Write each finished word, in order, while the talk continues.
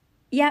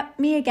Yep,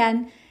 me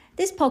again.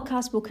 This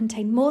podcast will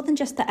contain more than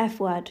just the F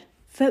word,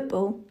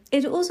 football.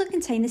 It will also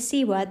contain the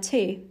C word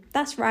too.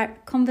 That's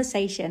right,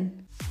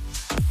 conversation.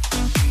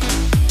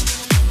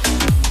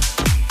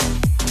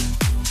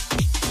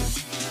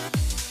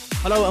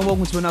 Hello and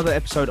welcome to another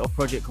episode of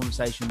Project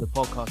Conversation, the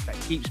podcast that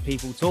keeps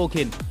people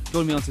talking.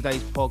 Joining me on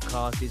today's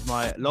podcast is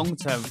my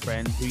long-term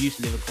friend who used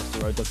to live across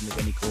the road, doesn't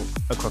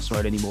live across the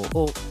road anymore.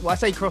 Or, well, I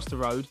say across the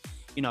road,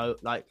 you know,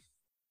 like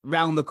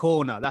round the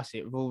corner. That's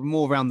it.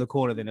 More round the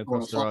corner than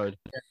across the road.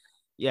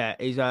 Yeah,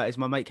 is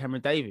my mate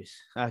Cameron Davis.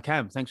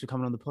 Cam, thanks for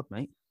coming on the pod,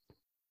 mate.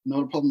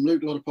 Not a problem,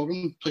 Luke. Not a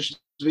problem. Pleasure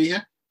to be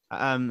here.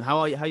 How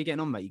are you? How are you getting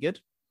on, mate? You good?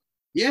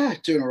 Yeah,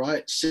 doing all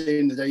right.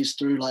 Seeing the days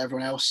through like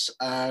everyone else.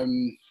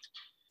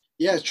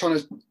 Yeah, trying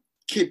to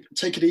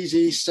take it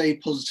easy, stay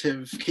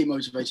positive, keep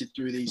motivated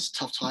through these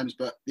tough times.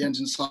 But the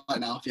end's in sight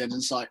now. The end's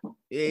in sight.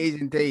 It is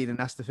indeed, and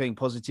that's the thing.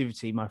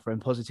 Positivity, my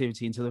friend.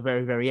 Positivity until the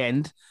very, very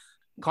end.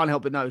 Can't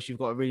help but notice you've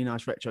got a really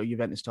nice retro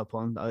Juventus top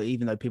on,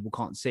 even though people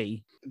can't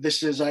see.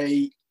 This is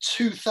a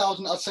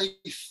 2000, I'd say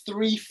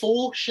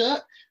 3-4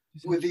 shirt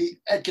with the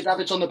Edgar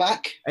Davids on the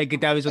back. Edgar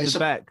Davids on the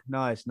back.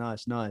 Nice. Yeah,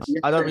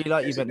 I don't really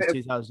like Juventus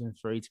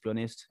 2003, to be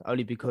honest,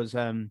 only because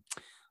didn't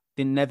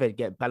never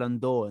get Ballon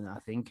d'Or, I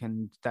think,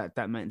 and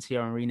that meant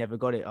Thierry Henry never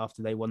got it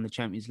after they won the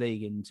Champions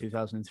League in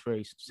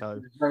 2003.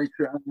 So it's very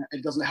true.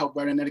 It doesn't help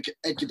wearing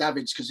Edgar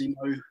Davids because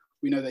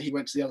we know that he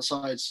went to the other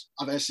sides.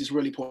 I think this is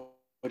really poor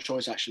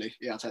choice, actually.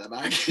 Yeah, I'll take that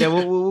back. Yeah,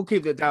 we'll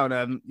keep that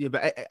down. Yeah,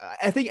 but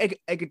I think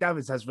Edgar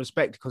Davids has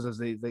respect because of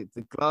the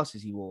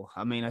glasses he wore.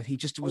 I mean, he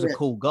just was a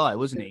cool guy,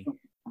 wasn't he?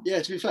 Yeah,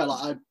 to be fair,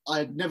 like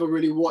I'd never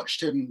really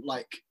watched him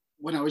like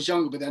when I was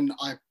younger, but then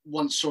I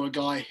once saw a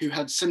guy who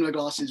had similar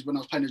glasses when I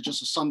was playing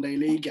just a Sunday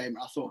league game.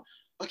 And I thought,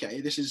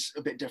 okay, this is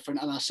a bit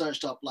different. And I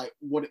searched up like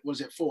what was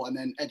it for, and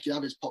then Edgar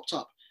Davids popped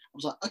up. I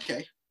was like,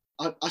 okay,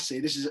 I see.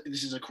 This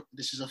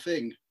is a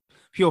thing.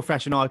 Pure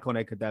fashion icon,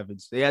 Edgar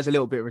Davids. He has a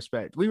little bit of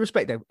respect. We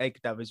respect Edgar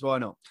Davids. Why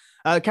not?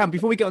 Cam,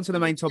 before we get on to the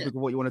main topic of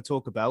what you want to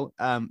talk about,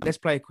 let's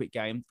play a quick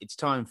game. It's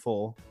time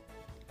for...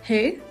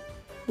 Who?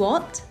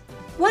 What?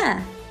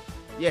 Where?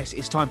 Yes,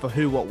 it's time for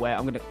who, what, where.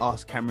 I'm going to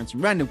ask Cameron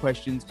some random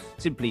questions.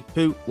 Simply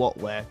who, what,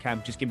 where.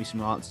 Cam, just give me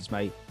some answers,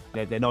 mate.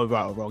 They're no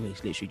right or wrong.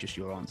 It's literally just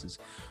your answers.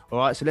 All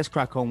right, so let's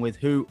crack on with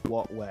who,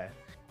 what, where.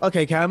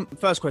 Okay, Cam,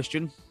 first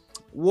question.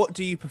 What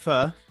do you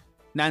prefer,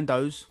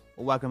 Nando's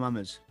or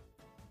Wagamama's?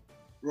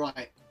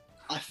 Right.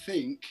 I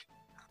think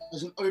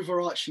as an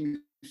overarching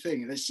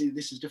thing, this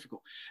is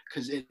difficult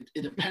because it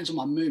depends on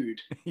my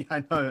mood. Yeah,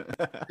 I know.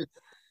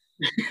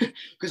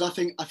 Because I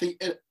think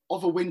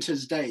of a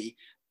winter's day,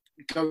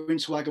 going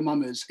to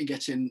Wagamama's and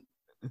getting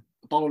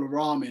a bowl of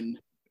ramen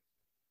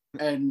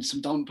and some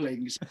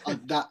dumplings,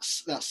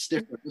 that's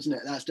different, isn't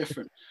it? That's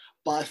different.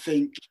 But I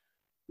think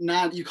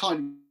now we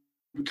can't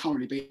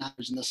really beat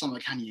Nando's in the summer,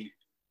 can you?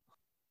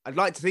 I'd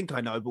like to think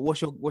I know, but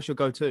what's your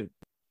go-to?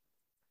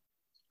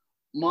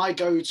 My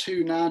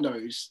go-to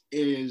Nando's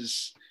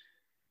is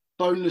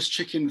boneless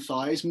chicken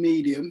thighs,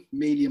 medium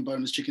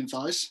boneless chicken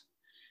thighs.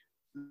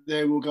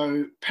 They will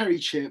go peri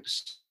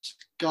chips,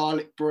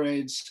 garlic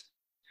breads,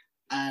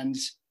 and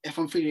if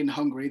I'm feeling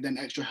hungry, then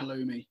extra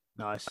halloumi.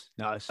 Nice.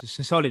 It's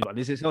a solid one.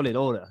 It's a solid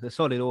order.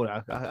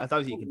 I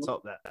don't think you can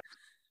top that.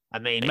 I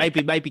mean,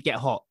 maybe get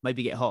hot,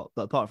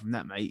 but apart from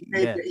that, mate,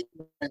 yeah.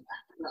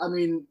 I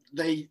mean,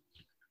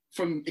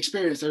 from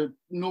experience, they're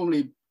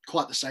normally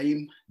quite the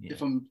same,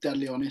 if I'm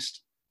deadly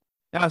honest.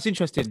 Yeah, that's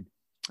interesting.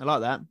 I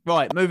like that.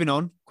 Right, moving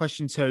on.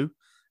 Question 2.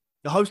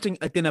 You're hosting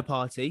a dinner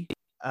party.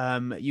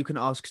 You can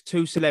ask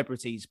 2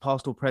 celebrities,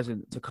 past or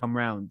present, to come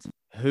round.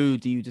 Who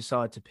do you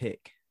decide to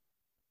pick?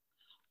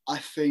 I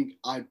think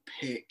I'd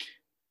pick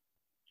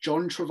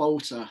John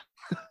Travolta.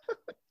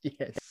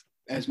 Yes.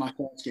 As my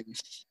first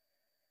guest.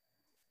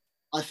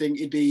 I think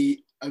it'd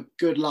be a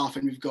good laugh,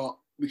 and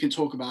we can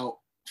talk about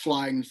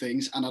flying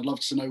things, and I'd love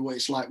to know what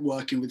it's like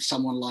working with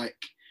someone like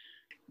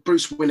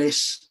Bruce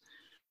Willis,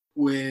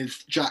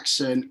 with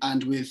Jackson,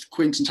 and with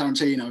Quentin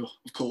Tarantino,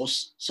 of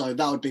course. So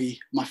that would be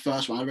my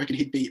first one. I reckon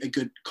he'd be a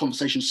good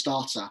conversation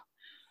starter.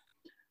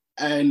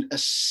 And a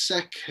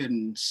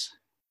second,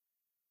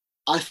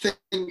 I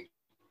think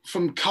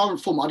from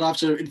current form, I'd have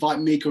to invite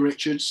Mika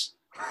Richards.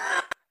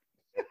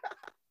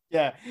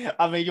 Yeah,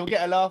 I mean, you'll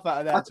get a laugh out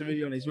of that, to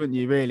be honest, wouldn't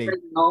you, really?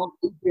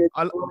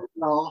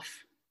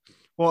 Laugh.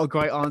 What a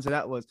great answer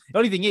that was. The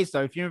only thing is,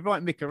 though, if you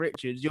invite Mika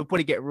Richards, you'll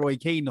probably get Roy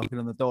Keane knocking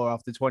on the door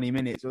after 20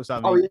 minutes or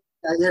something. Oh,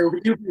 yeah, you'll be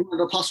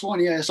the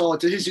 +1, yeah. So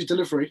here's your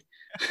delivery.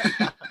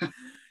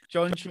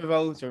 John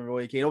Travolta and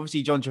Roy Keane.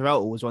 Obviously, John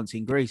Travolta was once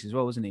in Greece as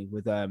well, wasn't he?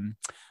 With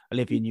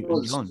Olivia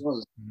Newton-John.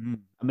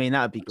 I mean,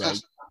 that would be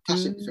great.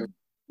 Classic film.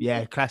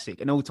 Yeah,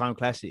 classic. An all-time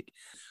classic.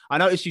 I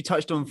noticed you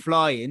touched on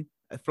flying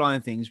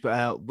things,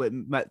 but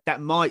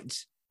that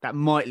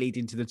might lead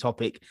into the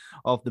topic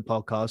of the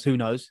podcast. Who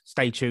knows?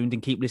 Stay tuned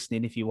and keep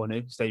listening if you want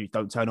to.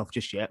 Don't turn off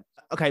just yet.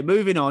 Okay,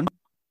 moving on.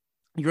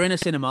 You're in a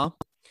cinema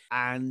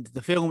and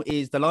the film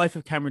is The Life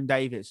of Cameron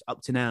Davis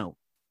up to now.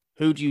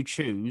 Who do you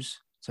choose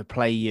to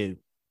play you?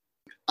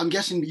 I'm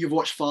guessing you've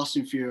watched Fast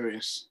and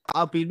Furious.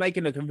 I'll be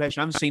making a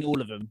confession. I haven't seen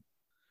all of them.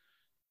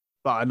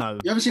 but I know.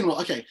 You haven't seen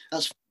one? Okay,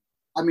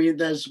 I mean,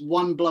 there's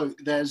one bloke.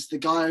 There's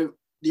the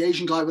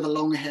Asian guy with the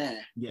long hair.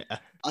 Yeah.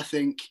 I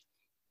think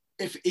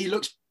if he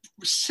looks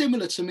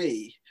similar to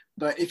me,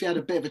 but if he had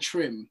a bit of a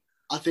trim,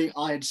 I think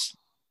I'd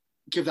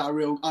give him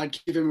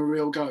a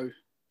real go.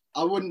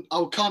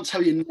 I can't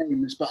tell you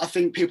names, but I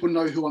think people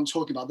know who I'm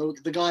talking about.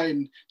 The guy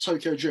in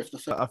Tokyo Drift.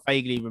 I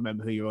vaguely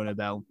remember who you're on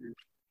about.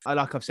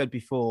 Like I've said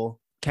before,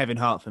 Kevin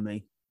Hart for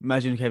me.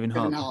 Imagine Kevin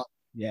Hart.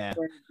 Yeah.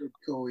 Very good,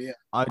 cool, yeah.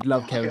 I'd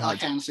love Kevin Hart. I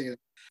can see that.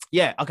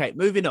 Yeah, okay,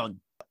 moving on.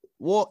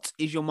 What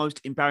is your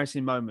most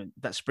embarrassing moment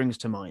that springs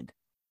to mind?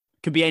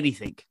 Could be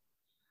anything.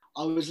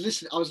 I was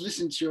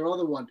listening to your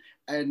other one,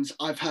 and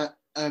I've had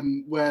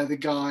where the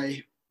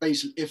guy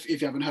basically, if you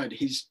haven't heard,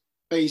 he's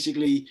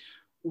basically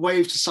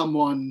waved to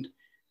someone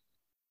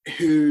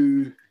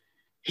who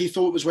he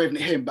thought was waving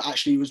at him, but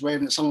actually he was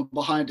waving at someone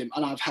behind him.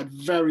 And I've had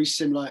very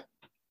similar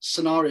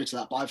scenario to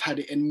that, but I've had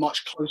it in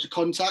much closer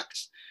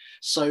contact.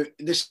 So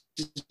this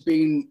has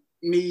been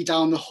me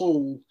down the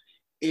hall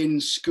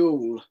in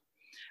school,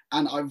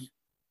 and I've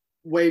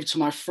waved to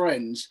my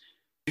friend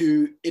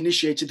who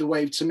initiated the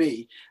wave to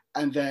me.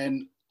 And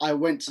then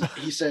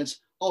he said,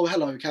 "Oh,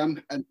 hello,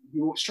 Cam." And he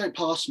walked straight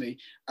past me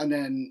and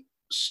then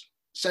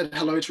said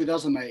hello to his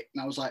other mate.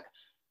 And I was like,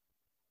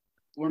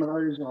 one of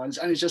those ones.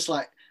 And it's just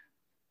like,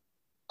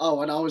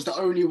 oh, and I was the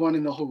only one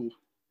in the hall.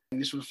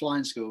 And this was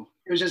flying school.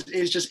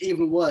 It's just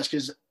even worse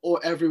because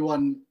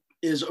everyone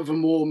is of a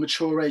more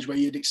mature age where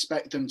you'd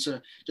expect them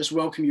to just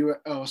welcome you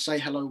or say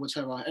hello,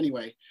 whatever,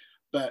 anyway.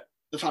 But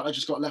the fact I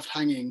just got left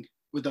hanging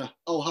with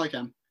 "Oh, hi,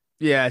 Cam."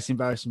 Yeah, it's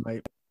embarrassing,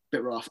 mate.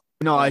 Bit rough.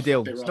 Not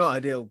ideal. It's not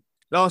ideal.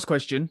 Last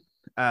question,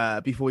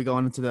 before we go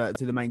on to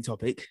the main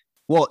topic.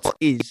 What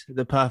is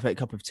the perfect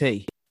cup of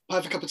tea?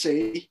 Perfect cup of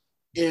tea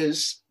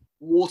is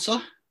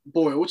water,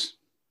 boiled.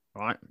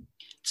 Right.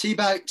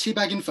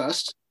 Teabag in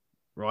first.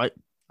 Right.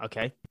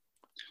 Okay.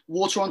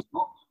 Water on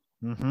top.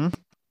 Mm-hmm.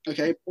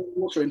 Okay,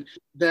 water in.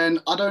 Then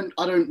I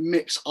don't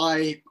mix.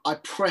 I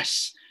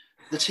press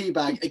the tea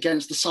bag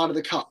against the side of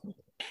the cup,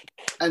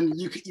 and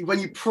when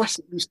you press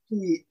it, you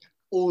see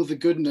all the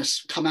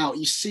goodness come out.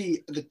 You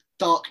see the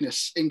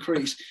darkness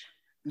increase.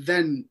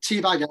 Then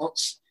tea bag out.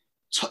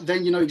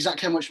 Then you know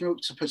exactly how much milk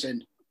to put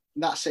in.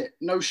 That's it.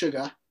 No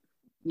sugar.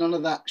 None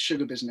of that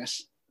sugar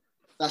business.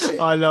 That's it.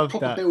 I love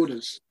Proper that.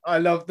 builders. I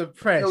love the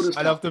press. Builders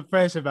I love the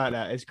press about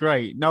that. It's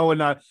great. No one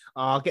knows.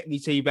 I'll get my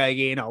tea bag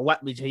in. I'll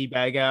whack my tea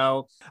bag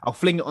out. I'll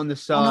fling it on the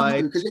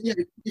side. Because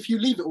if you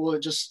leave it or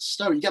just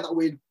stir it, you get that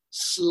weird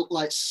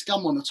like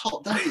scum on the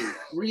top, don't you?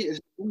 It's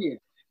weird.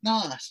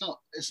 Nah,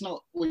 it's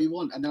not what you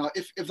want. And then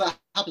if that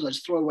happens, I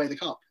just throw away the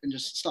cup and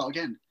just start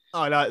again.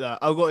 I like that.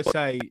 I've got to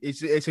say,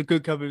 it's a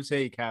good cup of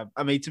tea, Cam.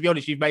 I mean, to be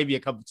honest, you've made me a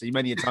cup of tea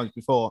many a times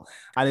before,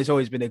 and it's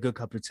always been a good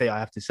cup of tea, I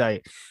have to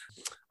say.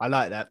 I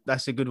like that.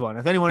 That's a good one.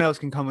 If anyone else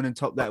can come in and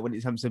top that when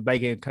it comes to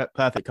making a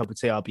perfect cup of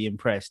tea, I'll be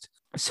impressed.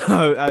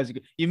 So,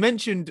 you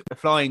mentioned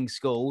flying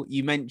school.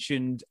 You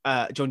mentioned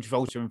John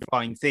Travolta and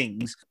flying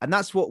things, and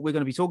that's what we're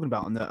going to be talking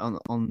about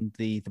on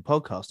the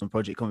podcast on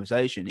Project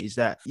Conversation. Is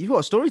that you've got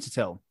a story to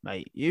tell,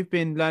 mate? You've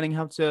been learning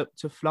how to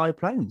fly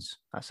planes.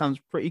 That sounds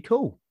pretty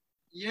cool.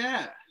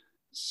 Yeah.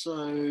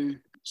 So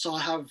I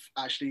have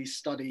actually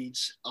studied.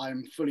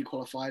 I'm fully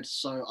qualified,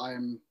 so I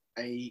am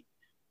a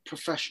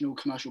professional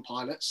commercial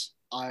pilot.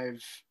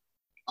 I've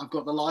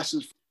got the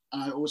license,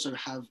 and I also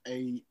have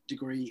a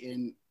degree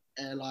in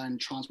airline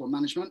transport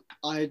management.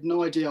 I had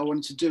no idea I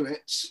wanted to do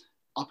it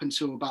up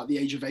until about the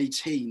age of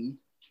 18.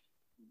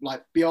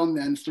 Like beyond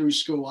then, through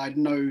school, I had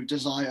no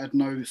desire, I had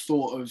no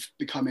thought of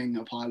becoming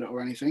a pilot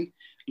or anything.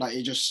 Like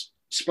it just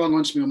sprung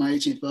onto me on my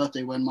 18th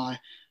birthday when my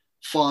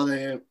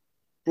father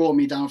brought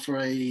me down for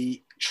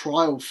a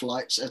trial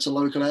flight at a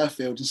local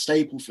airfield in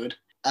Stapleford,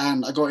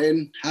 and I got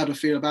in, had a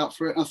feel about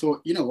for it, and I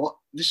thought, you know what,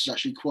 this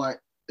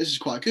is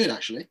quite good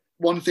actually.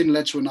 One thing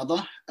led to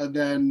another, and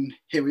then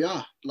here we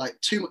are,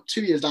 like two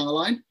years down the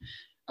line,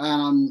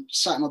 and I'm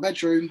sat in my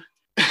bedroom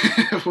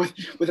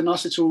with a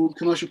nice little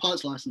commercial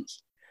pilot's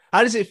license.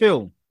 How does it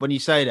feel when you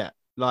say that?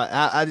 Like,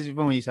 how does it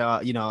feel when you say,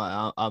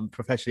 I'm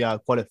professionally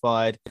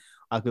qualified,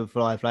 I can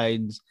fly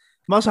planes?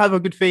 Must have a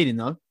good feeling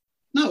though.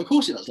 No, of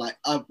course it does. Like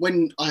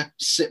when I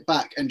sit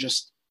back and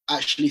just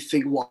actually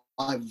think what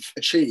I've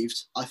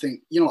achieved, I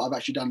think, I've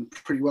actually done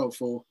pretty well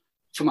for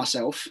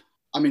myself.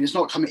 I mean, it's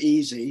not come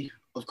easy,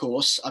 of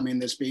course. I mean,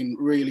 there's been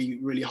really,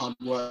 really hard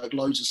work,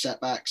 loads of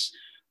setbacks,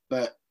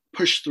 but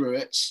push through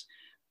it.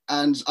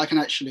 And I can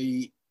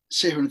actually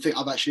sit here and think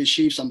I've actually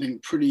achieved something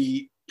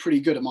pretty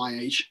good at my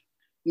age.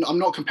 I'm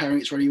not comparing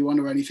it to anyone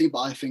or anything, but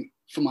I think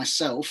for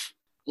myself,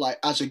 like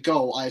as a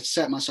goal, I had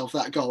set myself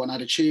that goal and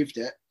I'd achieved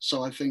it.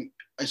 So I think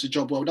it's a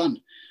job well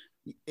done.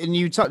 And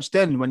you touched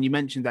then when you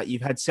mentioned that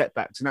you've had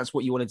setbacks, and that's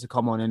what you wanted to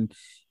come on and,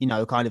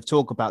 kind of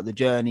talk about the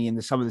journey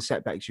and some of the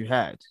setbacks you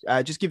had.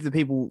 Just give the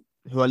people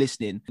who are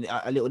listening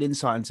a little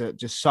insight into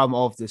just some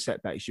of the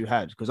setbacks you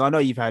had, because I know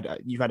you've had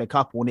a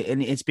couple,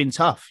 and it's been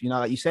tough,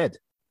 like you said.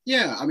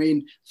 Yeah, I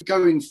mean,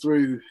 going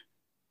through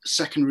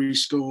secondary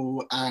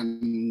school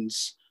and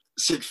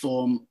sixth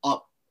form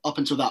up up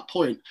until that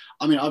point.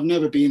 I mean, I've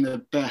never been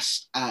the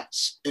best at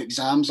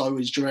exams. I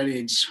always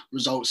dreaded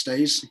results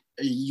days.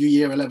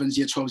 Year 11s,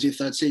 year 12s, year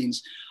 13s.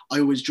 I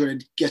always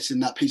dreaded getting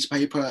that piece of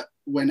paper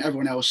when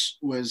everyone else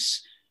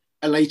was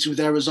elated with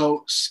their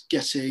results,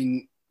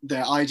 getting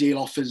their ideal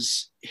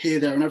offers here,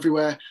 there, and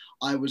everywhere.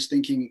 I was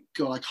thinking,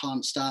 God, I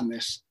can't stand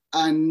this.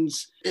 And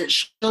it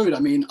showed. I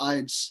mean,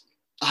 I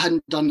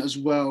hadn't done as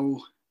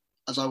well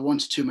as I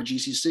wanted to in my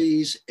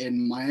GCSEs,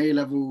 in my A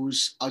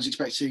levels. I was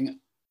expecting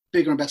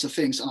bigger and better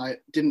things, and I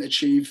didn't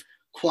achieve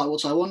quite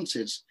what I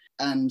wanted.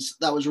 And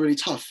that was really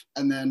tough.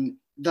 And then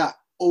that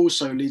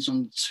also leads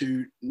on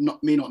to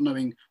me not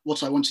knowing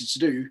what I wanted to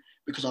do,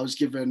 because I was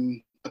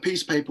given a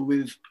piece of paper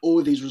with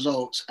all these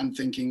results and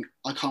thinking,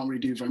 I can't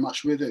really do very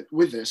much with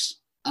this.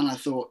 And I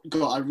thought,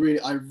 God, I'm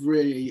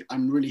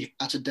really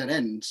at a dead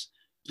end.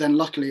 Then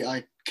luckily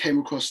I came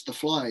across the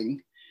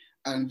flying,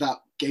 and that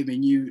gave me a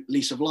new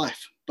lease of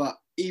life. But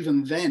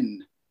even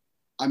then,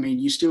 I mean,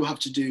 you still have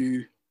to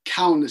do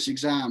countless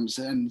exams,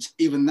 and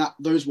even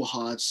those were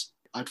hard.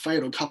 I'd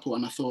failed a couple,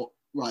 and I thought,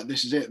 right,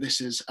 this is it.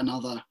 This is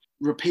another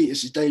repeat.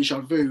 This is deja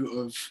vu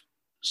of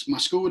my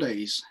school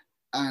days.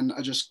 And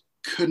I just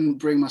couldn't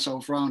bring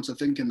myself around to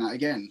thinking that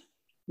again.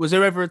 Was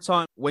there ever a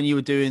time when you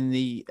were doing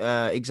the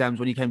exams,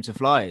 when you came to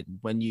flying,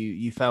 when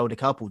you failed a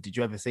couple, did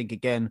you ever think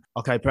again,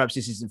 okay, perhaps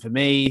this isn't for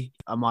me,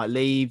 I might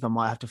leave, I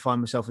might have to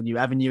find myself a new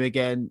avenue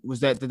again?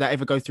 Did that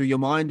ever go through your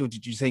mind, or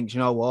did you think, you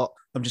know what,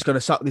 I'm just going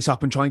to suck this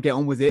up and try and get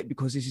on with it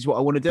because this is what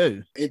I want to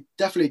do? It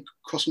definitely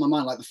crossed my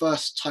mind. Like the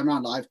first time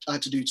around, I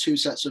had to do 2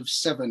 sets of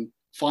 7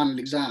 final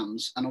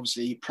exams, and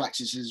obviously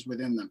practices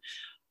within them.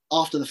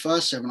 After the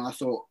first 7, I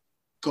thought,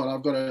 God,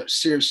 I've got to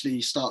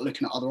seriously start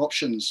looking at other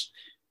options,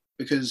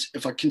 because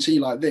if I continue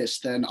like this,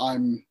 then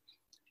I'm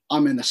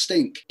in a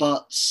stink.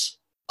 But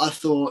I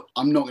thought,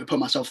 I'm not going to put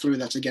myself through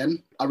that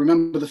again. I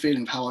remember the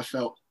feeling of how I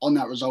felt on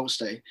that results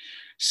day,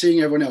 seeing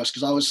everyone else,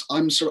 because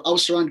I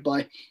was surrounded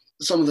by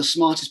some of the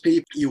smartest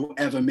people you'll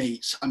ever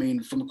meet. I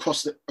mean, from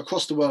across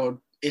the world,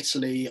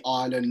 Italy,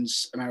 Ireland,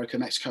 America,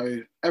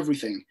 Mexico,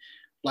 everything.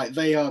 Like,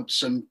 they are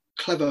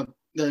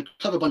they're a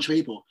clever bunch of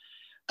people.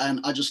 And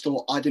I just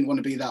thought I didn't want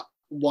to be that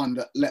one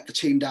that let the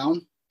team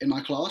down in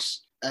my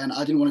class. And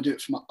I didn't want to do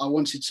it I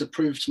wanted to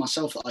prove to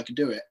myself that I could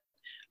do it.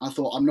 I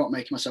thought, I'm not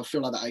making myself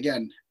feel like that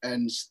again.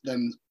 And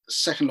then the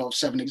second lot of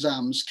 7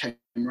 exams came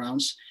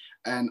around,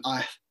 and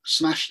I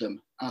smashed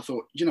them. And I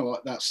thought, you know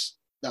what, that's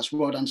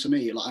well done to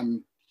me. Like,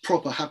 I'm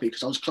proper happy,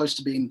 because I was close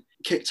to being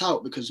kicked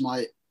out because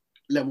my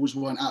levels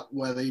weren't at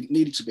where they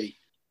needed to be.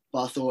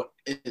 But I thought,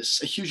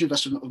 it's a huge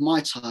investment of my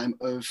time,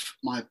 of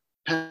my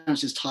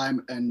parents'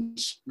 time and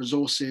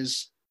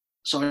resources.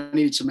 So I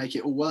needed to make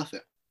it all worth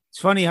it. It's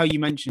funny how you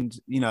mentioned,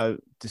 the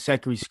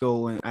secondary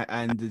school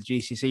and the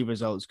GCSE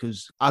results,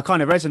 because I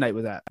kind of resonate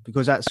with that,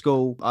 because at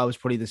school, I was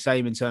probably the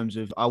same in terms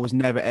of I was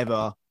never,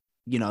 ever,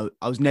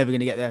 I was never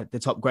going to get the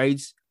top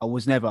grades. I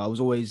was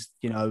always,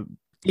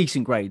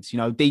 decent grades,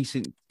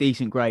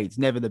 decent grades,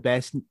 never the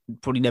best,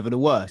 probably never the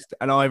worst.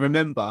 And I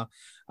remember,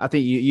 I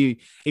think you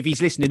if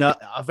he's listening,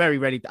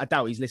 I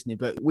doubt he's listening,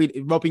 but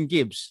Robin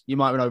Gibbs, you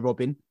might know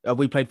Robin.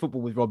 We played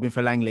football with Robin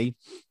for Langley.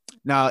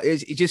 Now,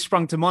 it just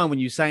sprung to mind when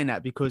you were saying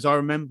that, because I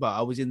remember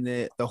I was in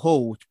the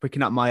hall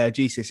picking up my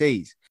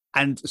GCSEs,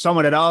 and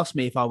someone had asked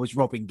me if I was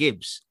Robin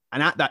Gibbs.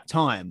 And at that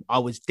time, I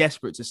was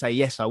desperate to say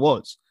yes, I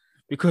was,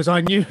 because I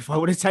knew if I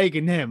would have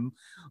taken them,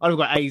 I'd have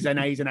got A's and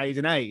A's and A's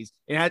and A's.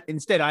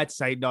 Instead, I had to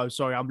say, no,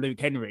 sorry, I'm Luke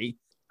Henry.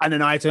 And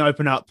then I had to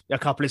open up a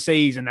couple of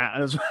C's and that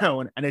as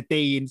well, and a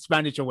D in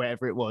Spanish or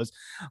whatever it was.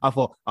 I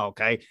thought,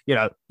 okay,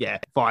 yeah,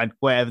 fine,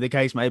 whatever the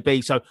case may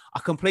be. So I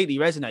completely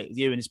resonate with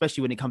you, and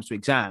especially when it comes to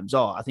exams.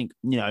 I think,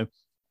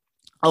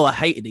 I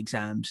hated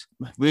exams.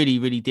 Really,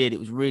 really did. It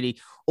was really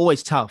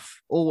always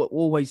tough,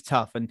 always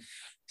tough. And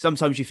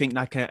sometimes you think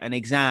like an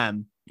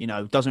exam,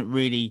 doesn't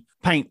really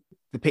paint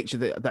the picture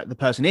that the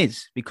person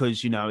is,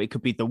 because it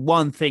could be the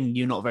one thing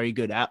you're not very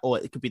good at, or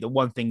it could be the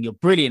one thing you're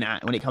brilliant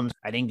at when it comes to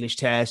an English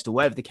test or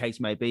whatever the case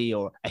may be,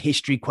 or a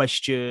history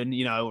question,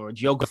 or a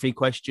geography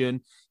question.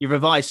 You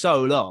revise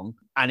so long,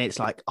 and it's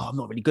like, oh, I'm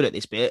not really good at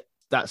this bit.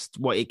 That's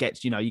what it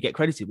gets, you get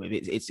credited with.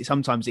 It's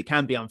sometimes it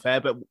can be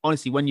unfair, but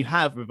honestly, when you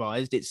have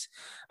revised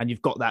and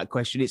you've got that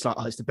question, it's like,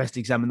 oh, it's the best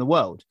exam in the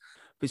world.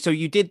 But so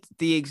you did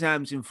the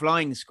exams in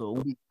flying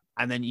school,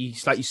 and then you,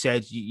 like you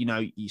said,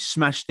 you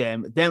smashed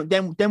them. Then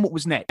what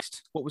was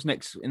next? What was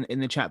next in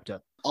the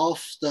chapter?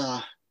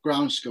 After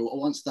ground school, or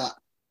once that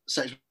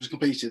section was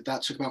completed,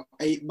 that took about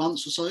 8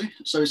 months or so.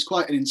 So it's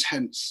quite an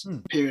intense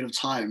period of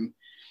time,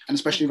 and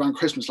especially around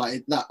Christmas,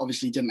 that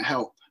obviously didn't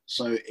help.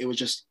 So it was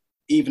just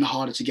even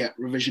harder to get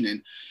revision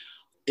in.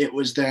 It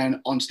was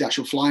then onto the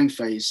actual flying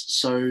phase.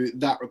 So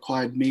that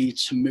required me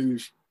to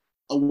move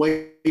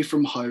away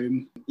from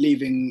home,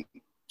 leaving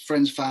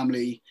friends,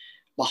 family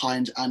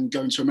behind, and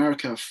going to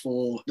America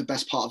for the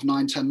best part of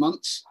 9-10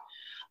 months.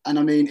 And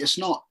I mean, it's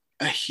not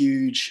a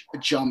huge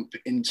jump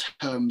in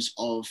terms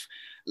of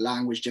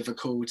language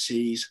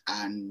difficulties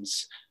and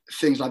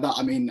things like that.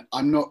 I mean,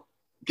 I'm not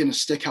going to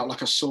stick out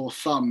like a sore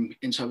thumb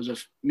in terms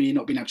of me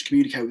not being able to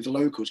communicate with the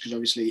locals, because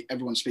obviously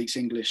everyone speaks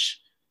English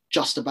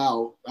just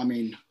about. I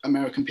mean,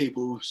 American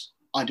people's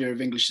idea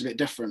of English is a bit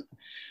different.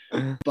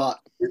 But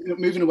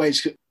moving away,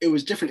 it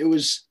was different. It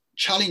was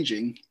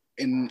challenging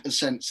in a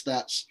sense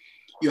that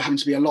you're having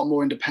to be a lot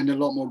more independent,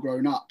 a lot more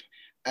grown up.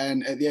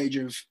 And at the age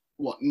of,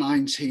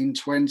 19,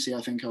 20,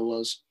 I think I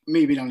was,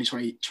 me being only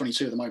 20,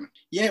 22 at the moment.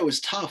 Yeah, it was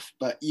tough,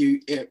 but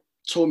it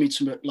taught me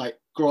to like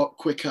grow up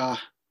quicker,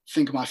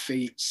 think on my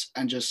feet,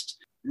 and just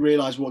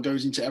realize what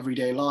goes into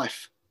everyday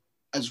life,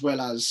 as well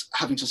as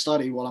having to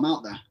study while I'm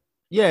out there.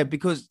 Yeah,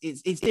 because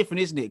it's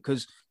different, isn't it?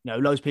 Because,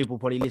 loads of people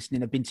probably listening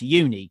have been to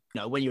uni.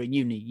 When you're in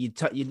uni,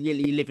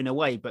 you're living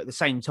away, but at the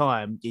same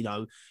time,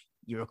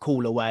 you're a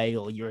call away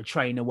or you're a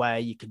train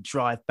away. You can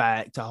drive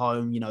back to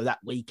home, that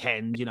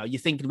weekend. You're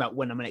thinking about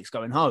when I'm next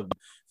going home.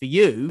 For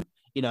you,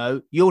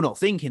 you're not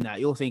thinking that.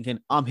 You're thinking,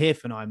 I'm here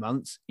for 9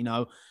 months.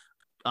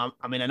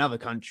 I'm in another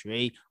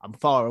country. I'm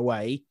far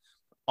away.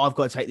 I've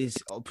got to take this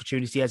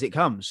opportunity as it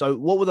comes. So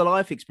what were the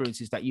life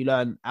experiences that you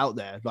learned out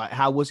there? Like,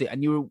 how was it?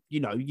 And you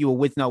were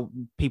with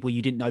people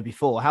you didn't know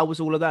before. How was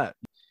all of that?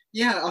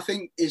 Yeah, I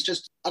think it's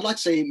just, I'd like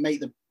to say make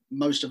the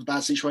most of a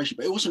bad situation,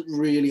 but it wasn't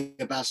really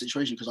a bad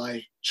situation because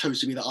I chose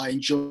to be that. I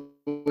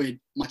enjoyed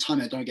my time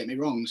there, don't get me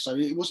wrong. So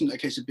it wasn't a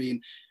case of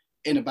being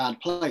in a bad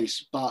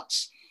place, but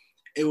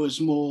it was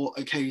more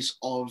a case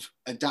of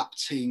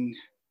adapting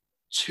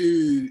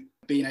to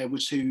being able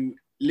to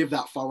live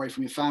that far away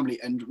from your family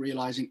and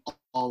realizing,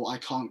 oh, I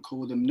can't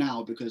call them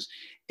now because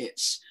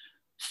it's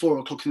 4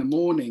 o'clock in the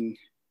morning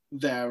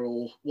there,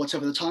 or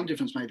whatever the time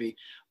difference may be.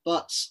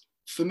 But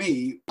for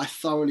me, I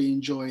thoroughly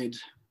enjoyed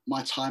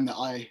my time there.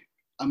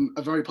 I'm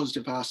a very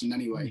positive person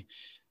anyway.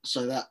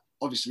 So that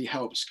obviously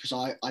helps because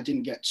I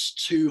didn't get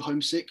too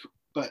homesick,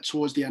 but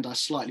towards the end I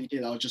slightly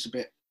did. I was just a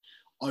bit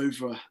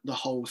over the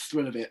whole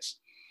thrill of it.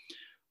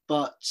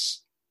 But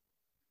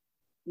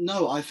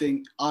no, I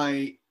think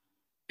I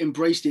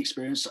embraced the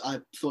experience.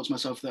 I thought to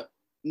myself that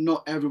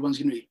not everyone's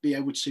going to be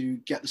able to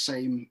get the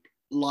same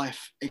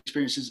life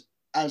experiences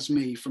as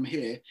me from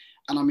here.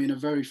 And I'm in a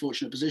very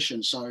fortunate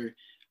position. So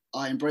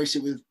I embrace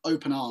it with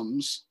open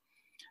arms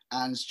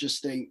and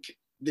just think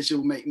this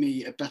will make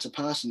me a better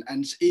person.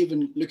 And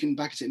even looking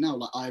back at it now,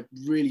 like I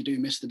really do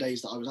miss the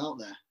days that I was out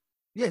there.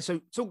 Yeah.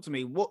 So talk to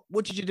me, what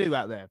did you do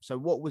out there? So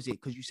what was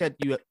it? Because you said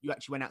you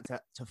actually went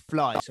out to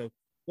fly. So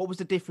what was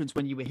the difference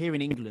when you were here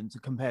in England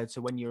compared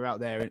to when you were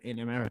out there in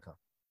America?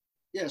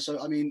 Yeah,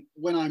 so I mean,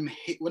 when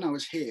I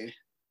was here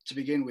to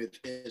begin with,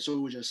 it's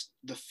all just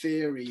the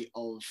theory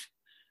of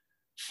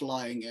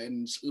flying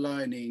and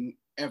learning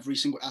every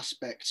single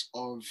aspect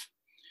of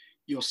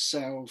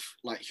yourself,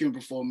 like human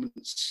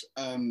performance,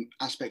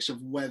 aspects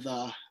of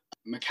weather,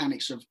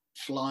 mechanics of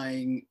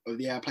flying, of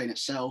the airplane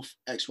itself,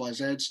 X, Y,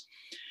 Z.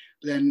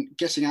 But then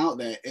getting out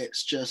there,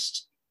 it's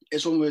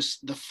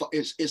almost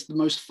it's the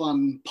most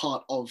fun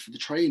part of the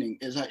training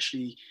is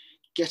actually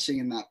getting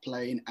in that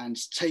plane and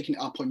taking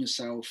it up on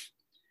yourself,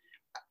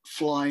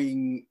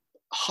 flying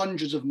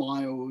hundreds of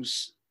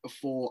miles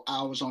for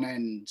hours on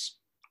end,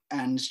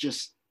 and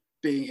just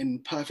being in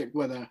perfect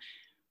weather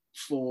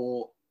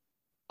for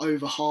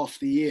over half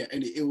the year.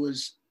 And it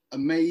was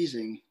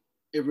amazing.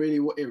 It really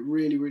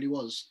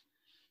was.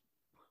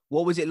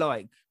 What was it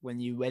like when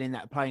you went in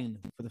that plane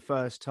for the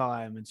first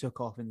time and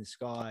took off in the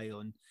sky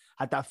and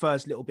had that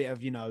first little bit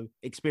of,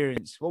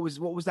 experience? What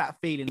was that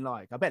feeling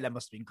like? I bet that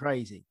must have been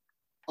crazy.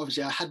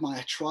 Obviously, I had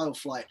my trial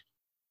flight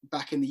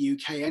back in the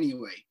UK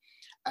anyway.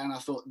 And I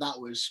thought that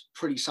was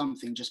pretty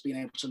something, just being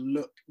able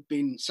to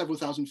being several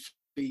thousand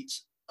feet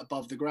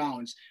above the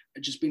ground,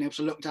 and just being able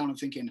to look down and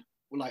thinking,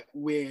 well, like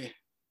we're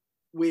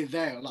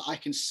there, like I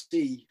can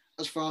see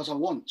as far as I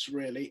want,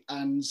 really.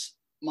 And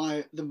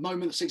the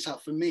moment that sticks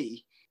out for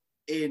me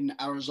in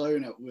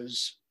Arizona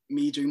was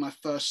me doing my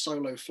first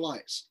solo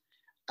flights.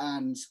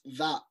 And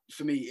that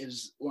for me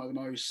is one of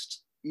the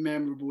most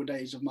memorable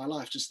days of my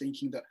life, just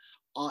thinking that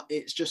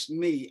it's just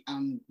me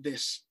and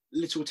this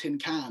little tin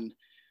can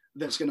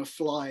that's going to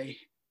fly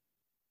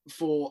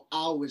for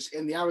hours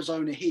in the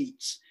Arizona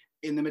heat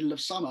in the middle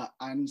of summer.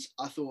 And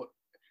I thought,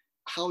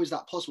 how is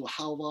that possible?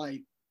 How have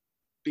I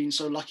been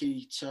so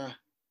lucky to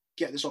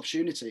get this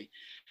opportunity?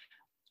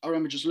 I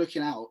remember just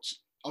looking out.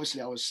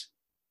 Obviously, I was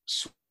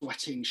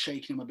sweating,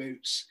 shaking in my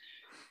boots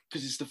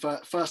because it's the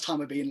first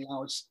time I've been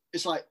allowed.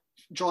 It's like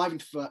driving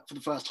for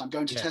the first time,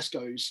 going to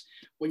Tesco's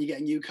when you get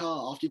a new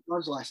car after your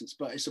driver's license,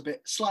 but it's a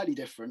bit slightly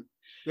different.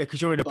 Yeah,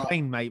 because you're in a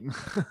plane, mate.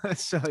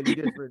 Slightly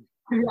different.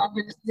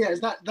 Yeah, it's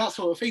that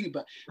sort of thing.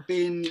 But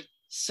being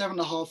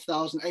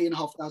 7,500,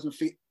 8,500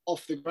 feet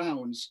off the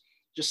ground,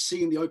 just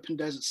seeing the open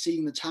desert,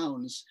 seeing the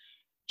towns,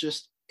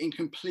 just in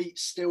complete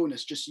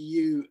stillness, just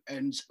you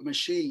and a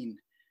machine.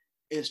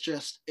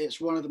 It's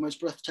one of the most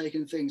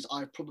breathtaking things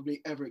I've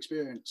probably ever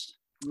experienced.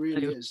 It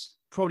really is.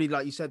 Probably,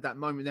 like you said, that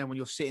moment then when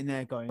you're sitting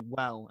there going,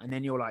 wow, and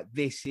then you're like,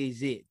 this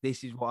is it.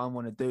 This is what I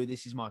want to do.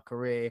 This is my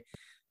career.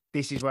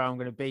 This is where I'm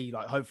going to be,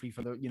 like, hopefully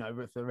for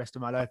the rest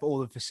of my life or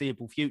the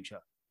foreseeable future.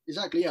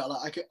 Exactly, yeah.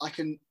 Like I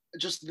can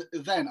just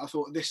then I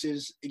thought this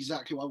is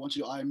exactly what I want to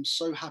do. I'm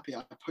so happy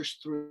I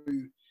pushed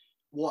through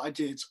what I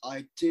did.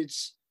 I did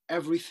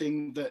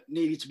everything that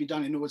needed to be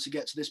done in order to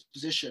get to this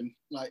position,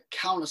 like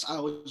countless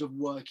hours of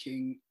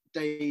working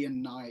day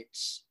and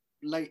nights,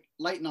 late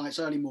nights,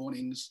 early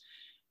mornings.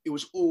 It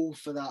was all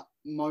for that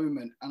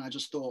moment. And I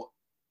just thought,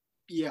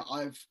 yeah,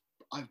 I've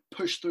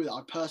pushed through that.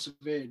 I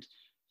persevered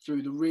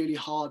through the really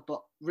hard,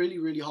 but really,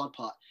 really hard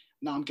part.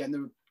 Now I'm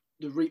getting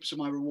the reaps of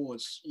my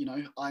rewards. You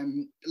know,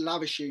 I'm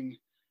lavishing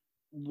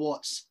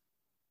what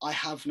I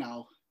have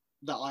now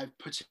that I've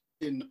put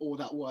in all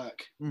that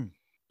work.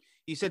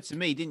 You said to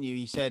me, didn't you?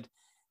 You said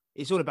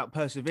it's all about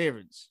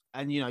perseverance.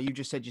 And, you know, you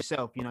just said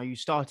yourself, you know, you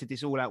started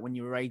this all out when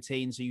you were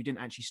 18. So you didn't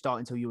actually start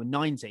until you were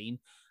 19.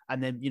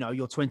 And then, you know,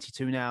 you're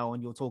 22 now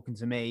and you're talking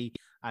to me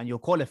and you're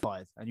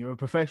qualified and you're a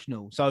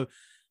professional. So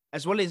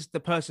as well as the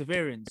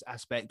perseverance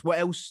aspect, what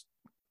else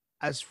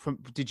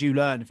did you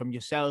learn from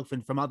yourself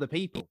and from other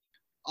people?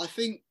 I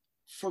think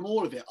from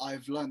all of it,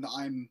 I've learned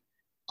that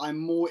I'm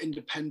more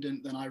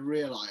independent than I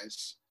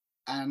realize,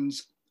 and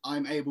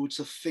I'm able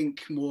to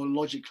think more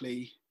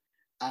logically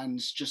and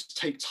just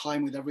take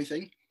time with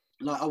everything.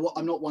 Like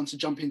I'm not one to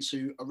jump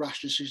into a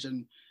rash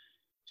decision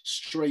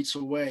straight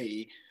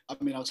away. I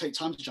mean, I'll take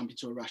time to jump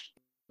into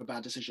a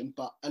bad decision,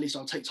 but at least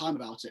I'll take time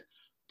about it.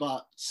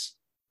 But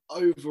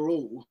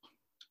overall,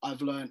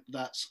 I've learned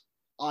that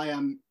I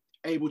am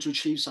able to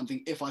achieve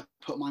something if I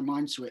put my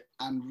mind to it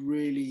and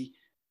really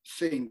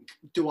think,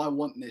 do I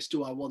want this?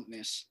 Do I want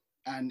this?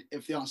 And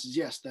if the answer is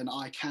yes, then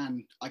I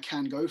can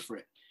go for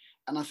it.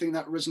 And I think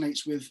that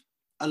resonates with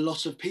a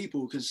lot of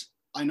people, because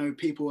I know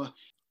people are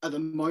at the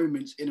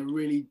moment in a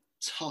really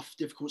tough,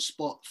 difficult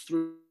spot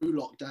through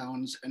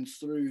lockdowns and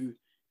through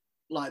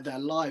like their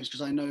lives.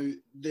 Because I know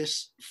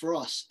this for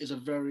us is a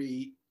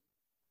very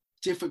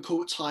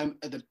difficult time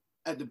at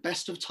the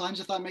best of times,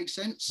 if that makes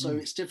sense. So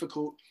it's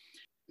difficult,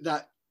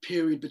 that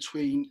period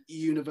between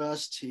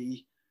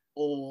university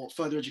or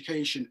further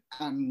education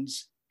and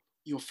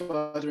your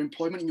further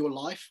employment in your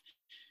life,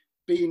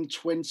 being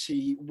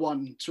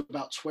 21 to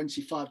about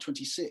 25,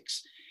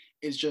 26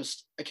 is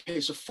just a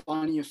case of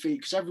finding your feet,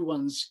 because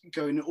everyone's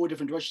going in all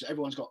different directions.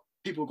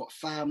 People have got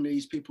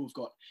families, people have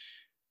got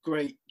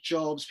great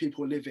jobs,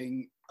 people are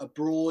living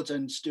abroad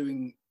and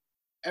doing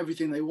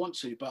everything they want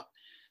to, but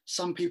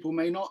some people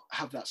may not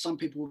have that. Some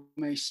people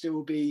may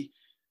still be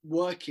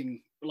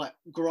working, like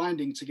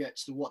grinding to get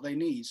to what they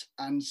need,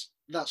 and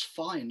that's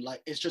fine.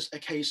 Like, it's just a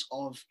case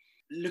of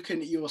looking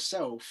at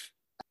yourself.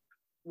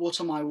 What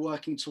am I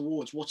working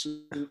towards? What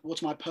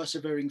am I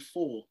persevering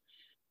for?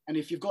 And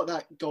if you've got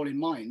that goal in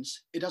mind,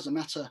 it doesn't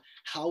matter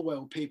how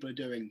well people are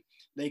doing.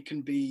 They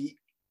can be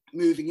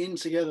moving in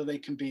together. They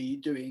can be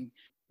doing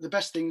the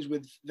best things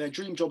with their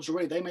dream jobs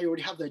already. They may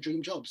already have their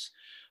dream jobs,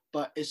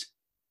 but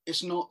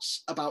it's not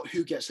about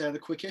who gets there the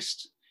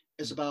quickest.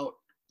 It's about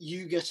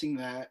you getting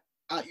there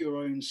at your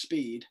own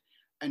speed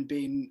and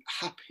being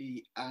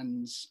happy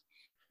and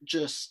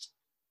just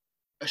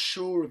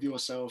assured of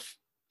yourself,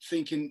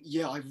 thinking,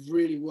 yeah, I've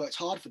really worked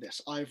hard for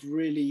this. I've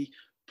really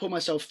put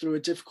myself through a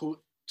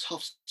difficult,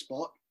 tough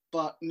spot,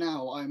 but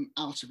now I'm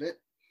out of it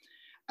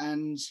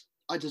and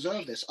I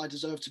deserve this. I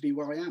deserve to be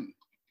where I am.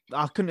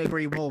 I couldn't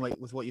agree more, mate,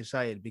 with what you're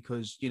saying,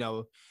 because, you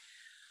know,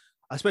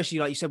 especially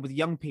like you said, with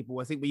young people,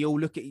 I think we all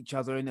look at each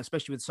other, and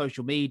especially with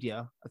social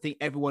media, I think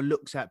everyone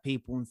looks at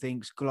people and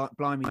thinks,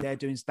 blimey, they're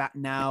doing that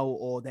now,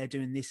 or they're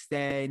doing this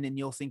then. And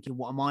you're thinking,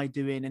 what am I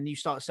doing? And you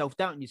start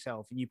self-doubting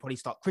yourself, and you probably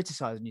start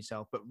criticizing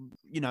yourself. But,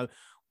 you know,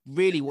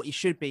 really what you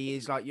should be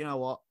is like, you know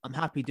what, I'm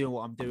happy doing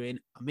what I'm doing.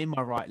 I'm in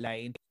my right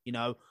lane. You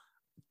know,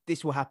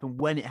 this will happen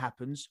when it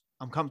happens.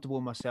 I'm comfortable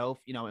with myself.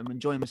 You know, I'm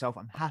enjoying myself.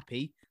 I'm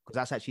happy, because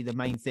that's actually the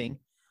main thing.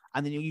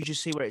 And then you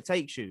just see where it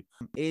takes you.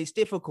 It's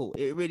difficult.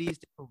 It really is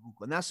difficult.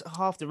 And that's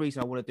half the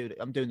reason I want to do it.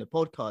 I'm doing the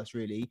podcast,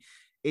 really,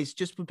 is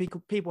just for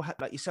people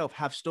like yourself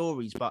have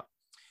stories, but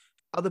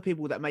other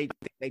people that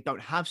they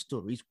don't have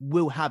stories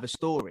will have a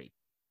story,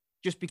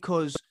 just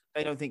because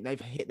they don't think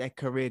they've hit their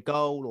career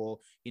goal, or,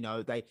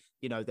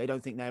 they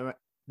don't think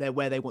they're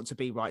where they want to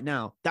be right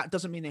now. That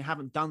doesn't mean they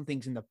haven't done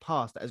things in the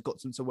past that has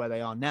got them to where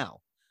they are now.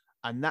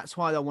 And that's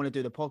why I want to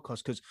do the podcast,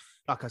 because,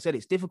 like I said,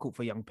 it's difficult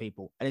for young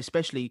people, and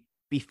especially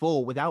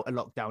before, without a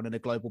lockdown and a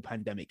global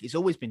pandemic, it's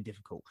always been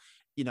difficult.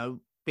 You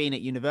know, being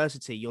at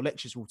university, your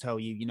lecturers will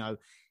tell you,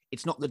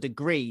 it's not the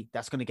degree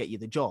that's going to get you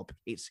the job.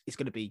 It's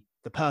going to be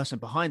the person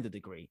behind the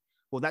degree.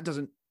 Well, that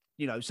doesn't,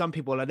 some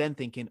people are then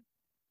thinking,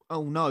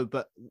 oh no,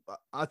 but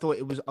I thought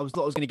I was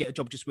going to get a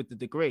job just with the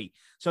degree.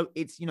 So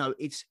it's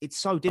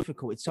so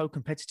difficult. It's so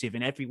competitive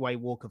in every way,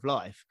 walk of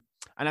life.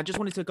 And I just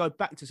wanted to go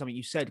back to something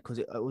you said, because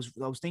I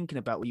was thinking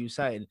about what you were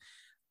saying.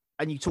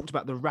 And you talked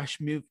about the rash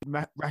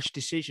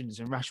decisions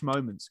and rash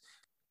moments.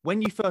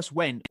 When you first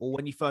went, or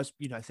when you first,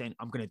 saying,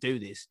 I'm going to do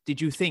this, did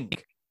you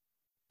think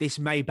this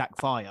may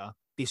backfire?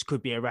 This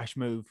could be a rash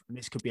move and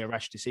this could be a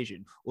rash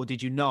decision? Or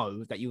did you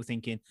know that you were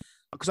thinking,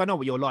 because I know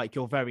what you're like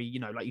very,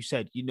 like you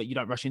said, you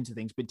don't rush into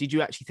things, but did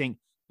you actually think,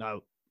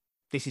 no,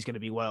 this is going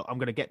to be, well, I'm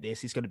going to get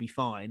this, it's going to be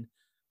fine,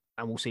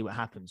 and we'll see what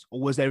happens? Or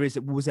was there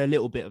a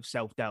little bit of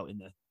self-doubt in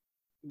there?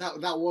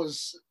 That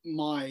was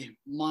my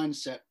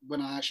mindset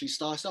when I actually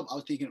started up. I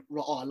was thinking,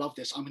 oh, I love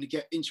this. I'm going to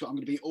get into it. I'm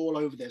going to be all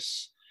over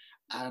this.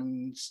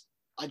 and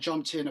I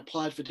jumped in,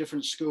 applied for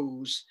different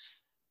schools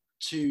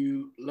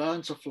to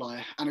learn to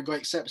fly, and I got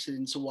accepted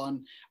into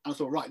one. And I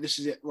thought, right, this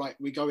is it. Right,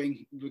 we're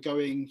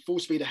going full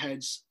speed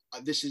ahead.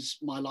 This is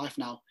my life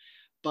now.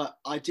 But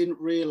I didn't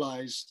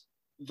realize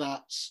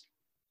that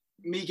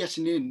me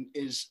getting in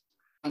is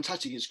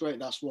fantastic. It's great.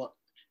 That's what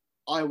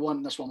I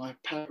want. That's what my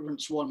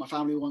parents want. My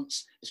family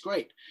wants. It's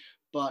great.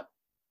 But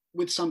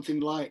with something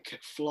like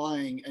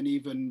flying and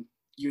even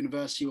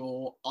university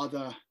or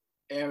other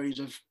areas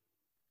of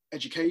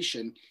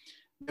education,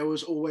 there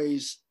was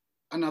always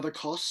another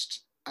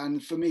cost.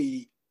 And for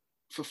me,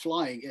 for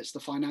flying, it's the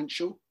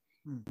financial.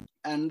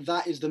 And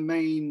that is the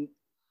main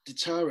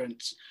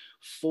deterrent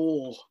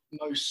for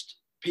most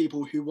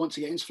people who want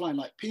to get into flying.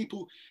 Like there's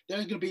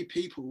going to be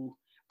people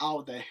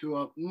out there who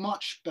are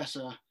much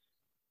better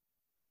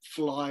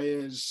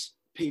flyers,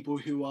 people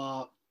who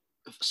are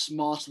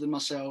smarter than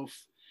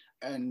myself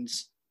and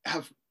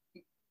have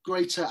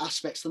greater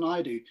aspects than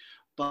I do.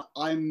 But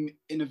I'm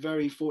in a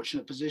very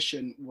fortunate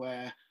position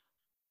where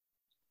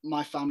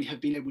my family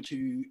have been able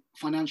to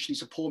financially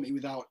support me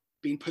without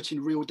being put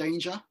in real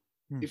danger,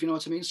 if you know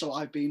what I mean. So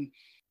I've been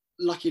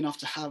lucky enough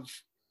to have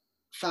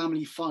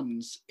family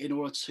funds in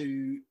order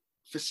to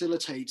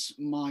facilitate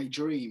my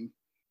dream.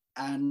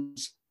 And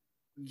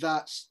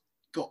that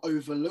got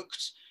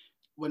overlooked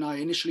when I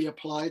initially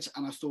applied,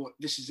 and I thought,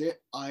 this is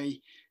it. I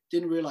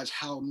didn't realize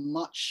how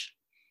much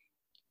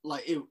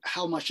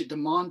it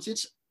demanded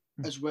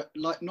as well,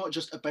 like not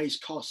just a base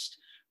cost,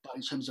 but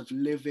in terms of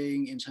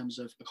living, in terms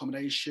of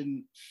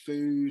accommodation,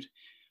 food,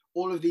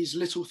 all of these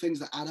little things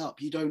that add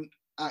up, you don't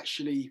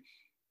actually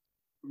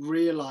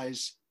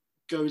realize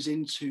goes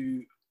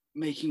into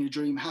making a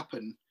dream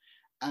happen.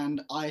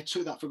 And I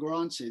took that for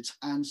granted,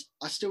 and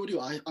I still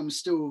do. I'm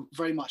still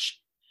very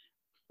much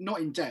not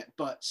in debt,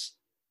 but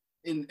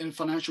in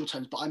financial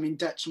terms, but I'm in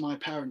debt to my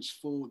parents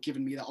for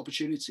giving me that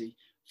opportunity,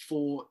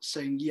 for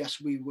saying,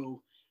 yes, we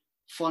will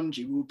fund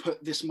you. We will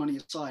put this money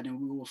aside and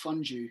we will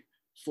fund you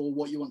for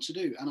what you want to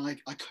do. And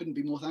I couldn't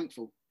be more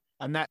thankful.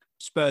 And that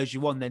spurs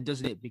you on then,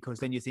 doesn't it? Because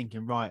then you're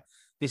thinking, right,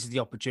 this is the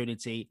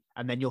opportunity.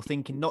 And then you're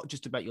thinking not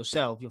just about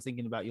yourself, you're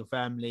thinking about your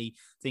family,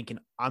 thinking,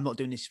 I'm not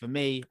doing this for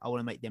me. I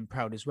want to make them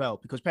proud as well.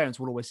 Because parents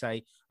will always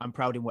say, I'm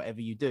proud in whatever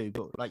you do.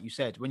 But like you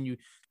said, when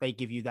they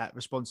give you that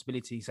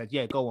responsibility, said,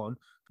 yeah, go on,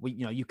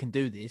 you can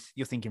do this.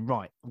 You're thinking,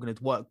 right, I'm going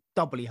to work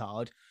doubly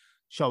hard.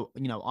 So,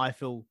 I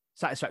feel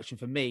satisfaction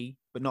for me,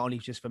 but not only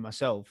just for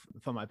myself,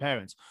 for my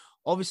parents.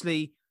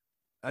 Obviously,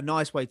 a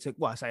nice way to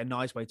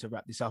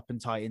wrap this up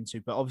and tie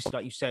into, but obviously,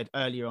 like you said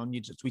earlier on,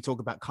 we talk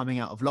about coming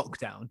out of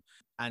lockdown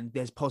and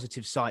there's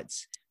positive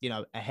sights,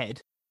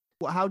 ahead.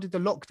 Well, how did the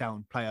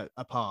lockdown play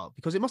a part?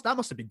 Because that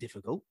must have been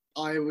difficult.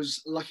 I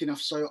was lucky enough,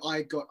 so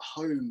I got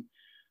home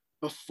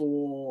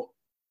before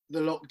the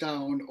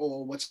lockdown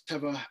or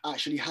whatever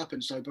actually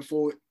happened. So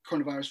before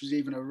coronavirus was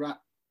even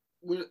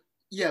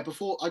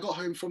before I got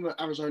home from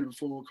Arizona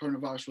before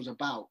coronavirus was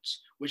about,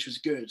 which was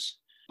good.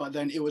 But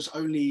then it was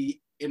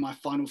only in my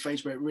final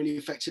phase where it really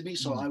affected me.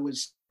 So I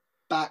was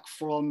back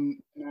from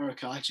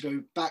America. I had to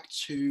go back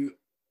to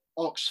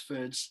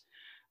Oxford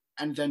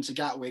and then to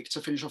Gatwick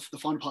to finish off the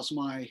final parts of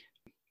my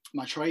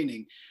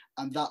training.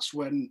 And that's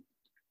when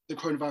the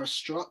coronavirus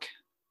struck.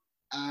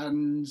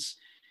 And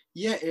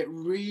yeah, it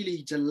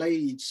really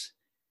delayed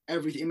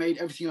everything. It made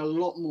everything a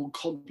lot more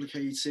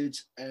complicated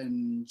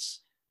and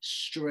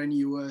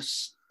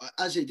strenuous,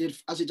 as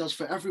it does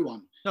for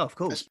everyone. No, of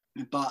course.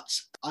 But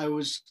I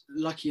was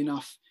lucky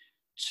enough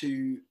I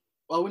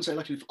wouldn't say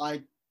lucky enough,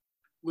 I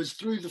was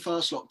through the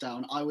first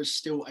lockdown, I was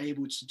still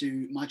able to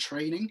do my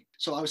training.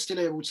 So I was still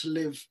able to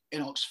live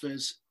in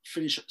Oxford,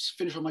 finish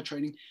on my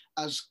training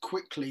as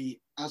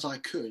quickly as I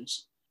could,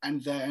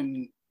 and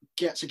then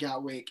get to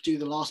Gatwick, do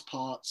the last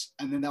parts,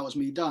 and then that was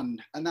me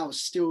done. And that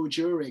was still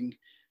during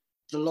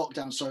the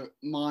lockdown. So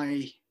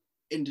my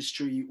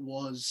industry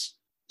was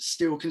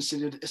still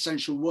considered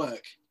essential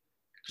work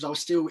because I was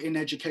still in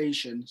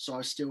education. So I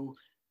was still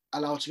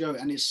allowed to go.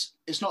 And it's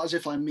not as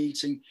if I'm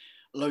meeting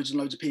loads and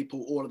loads of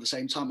people all at the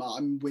same time.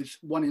 I'm with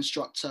one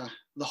instructor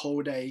the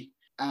whole day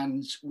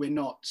and we're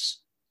not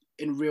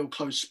in real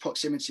close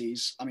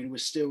proximities. I mean, we're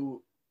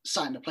still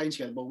sat in a plane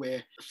together, but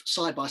we're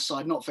side by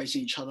side, not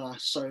facing each other.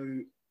 So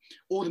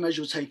all the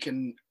measures were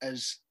taken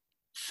as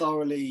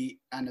thoroughly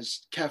and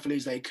as carefully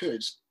as they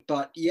could.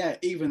 But yeah,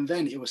 even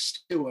then it was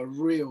still a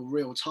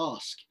real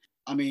task.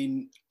 I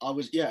mean, I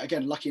was,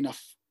 again, lucky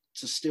enough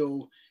to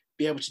still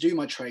be able to do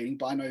my training,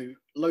 but I know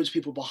loads of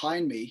people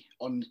behind me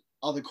on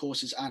other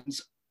courses and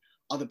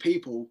other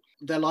people,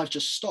 their life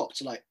just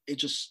stopped. Like it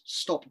just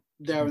stopped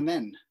there and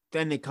then.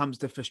 Then it comes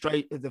the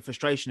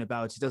frustration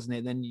about it, doesn't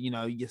it? Then,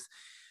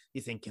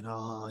 you're thinking,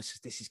 oh,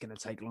 this is going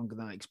to take longer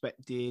than I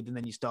expected. And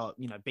then you start,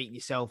 beating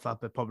yourself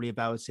up probably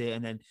about it.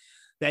 And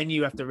then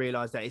you have to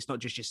realize that it's not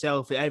just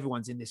yourself.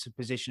 Everyone's in this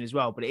position as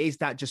well. But it is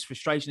that just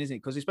frustration, isn't it?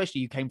 Because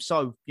especially you came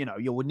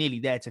you're nearly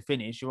there to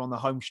finish. You're on the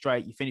home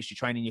straight. You finished your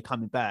training. You're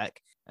coming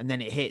back. And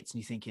then it hits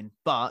and you're thinking,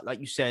 but like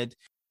you said,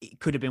 it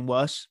could have been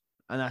worse.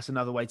 And that's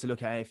another way to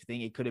look at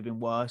everything. It could have been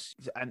worse.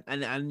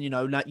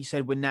 And like you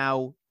said, we're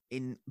now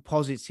in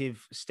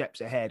positive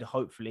steps ahead,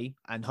 hopefully,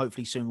 and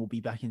hopefully soon we'll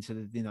be back into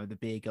the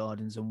beer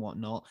gardens and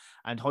whatnot,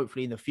 and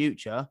hopefully in the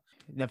future.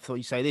 Never thought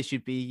you'd say this.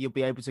 You'll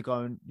be able to go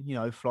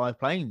and fly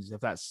planes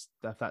if that's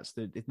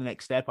the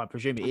next step. I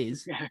presume it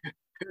is. Yeah,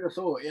 who'd have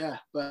thought? Yeah,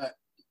 but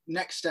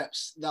next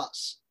steps.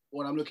 That's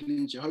what I'm looking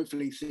into.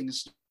 Hopefully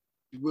things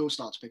will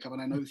start to pick up,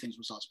 and I know things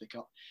will start to pick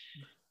up.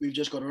 We've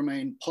just got to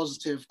remain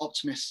positive,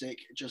 optimistic.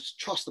 Just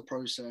trust the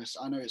process.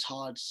 I know it's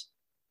hard,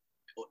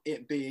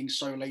 it being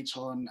so late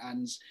on,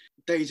 and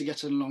days are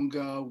getting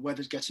longer,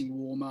 weather's getting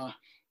warmer,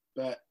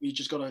 but we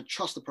just got to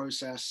trust the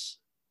process,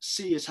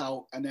 see it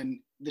out, and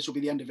then this will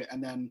be the end of it,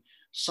 and then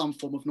some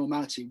form of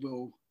normality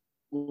will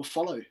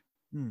follow,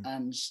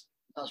 and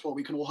that's what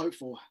we can all hope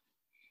for.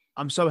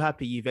 I'm so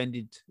happy you've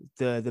ended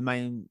the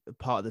main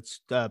part of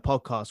the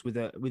podcast with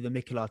a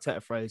Mikel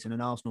Arteta phrase and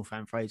an Arsenal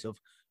fan phrase of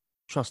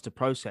trust the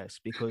process,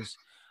 because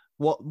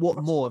what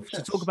more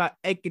to talk about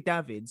Edgar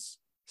Davids,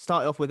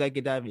 start off with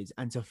Edgar Davids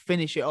and to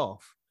finish it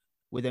off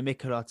with a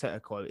Mikel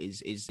Arteta quote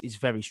is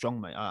very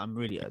strong, mate. I'm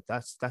really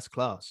that's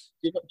class.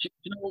 Do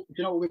you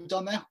know what we've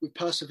done there? We've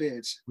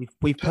persevered.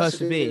 We've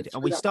persevered,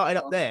 and we started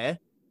up there,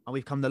 and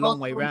we've come the long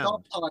way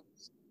round.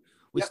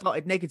 We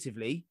started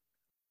negatively,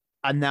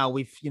 and now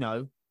we've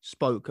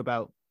spoke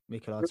about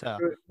Mikel Arteta.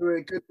 We're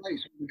in a good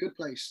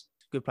place.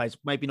 Good place.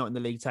 Maybe not in the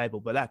league table,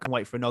 but that can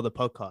wait for another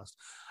podcast.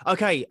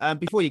 Okay,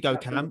 before you go,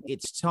 Cam,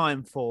 it's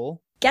time for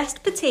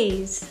Guest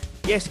Patties.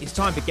 Yes, it's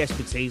time for Guest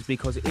Patties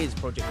because it is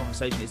Project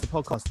Conversation. It's the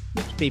podcast.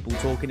 It's people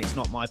talking. It's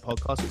not my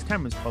podcast. It's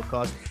Cameron's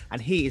podcast,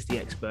 and he is the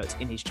expert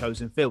in his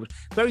chosen field.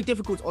 Very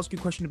difficult to ask you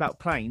a question about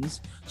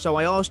planes, so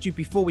I asked you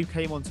before we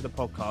came onto the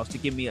podcast to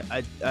give me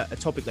a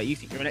topic that you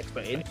think you're an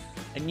expert in,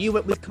 and you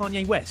went with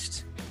Kanye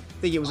West.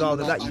 I think it was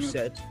either that you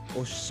said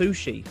or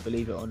sushi,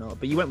 believe it or not,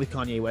 but you went with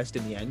Kanye West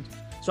in the end.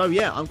 So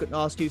yeah, I'm going to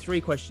ask you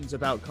 3 questions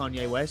about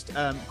Kanye West.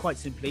 Quite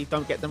simply,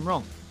 don't get them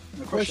wrong.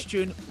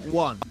 Question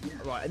 1,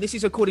 right, and this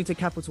is according to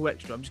Capital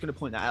Extra. I'm just going to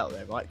point that out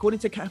there, right? According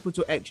to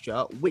Capital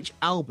Extra, which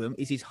album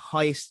is his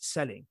highest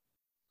selling?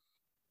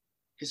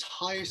 His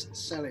highest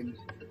selling,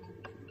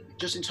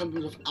 just in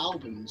terms of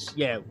albums?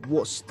 Yeah,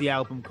 what's the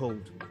album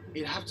called?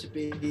 It'd have to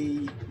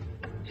be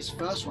his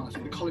first one, I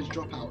think, The College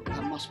Dropout.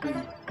 That must be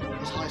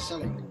his highest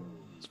selling.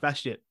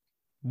 Smashed it.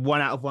 1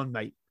 out of 1,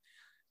 mate.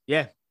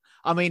 Yeah.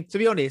 I mean, to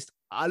be honest,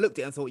 I looked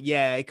at it and thought,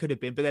 yeah, it could have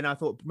been. But then I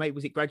thought, mate,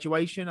 was it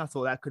Graduation? I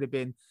thought that could have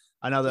been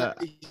another.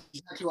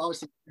 Exactly what I was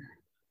thinking.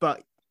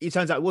 But it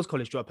turns out it was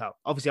College Dropout.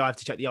 Obviously, I have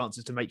to check the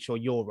answers to make sure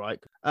you're right.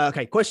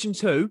 Okay, question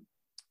 2.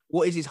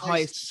 What is his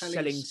highest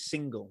selling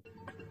single?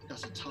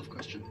 That's a tough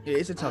question. It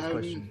is a tough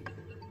question.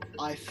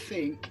 I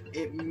think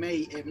it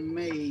may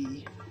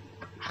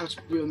have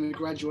to be on the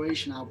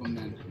Graduation album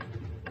then.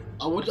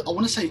 I want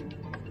to say,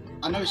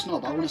 I know it's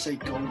not, but I want to say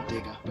Gold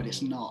Digger, but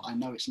it's not. I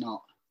know it's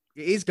not.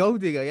 It is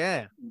Gold Digger,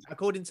 yeah.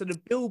 According to the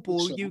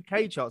Billboard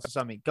UK charts or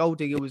something, Gold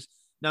Digger was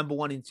number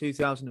 1 in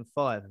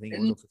 2005. I think it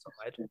was off the top of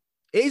my head.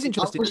 It is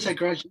interesting. I would say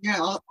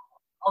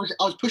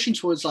I was pushing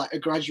towards like a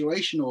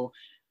Graduation or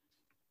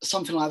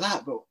something like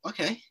that, but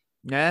okay.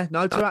 Yeah,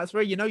 no, 2 out of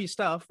 3. You know your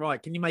stuff,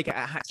 right? Can you make it a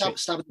hat trick?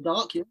 Stab in the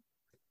dark, yeah.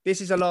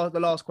 This is the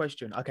last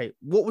question. Okay,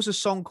 what was a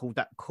song called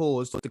that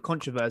caused the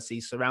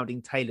controversy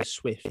surrounding Taylor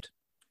Swift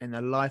in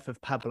the Life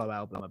of Pablo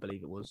album? I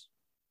believe it was.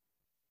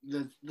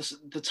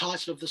 The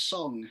title of the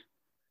song.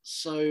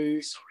 So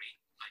sorry,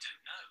 I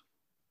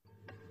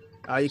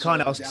don't know. You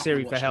can't ask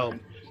Siri for help.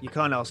 You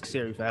can't ask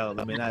Siri for help.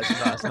 I mean,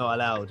 that's not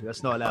allowed.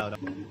 That's not allowed.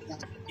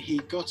 He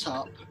got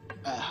up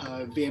at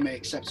her VMA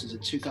acceptance in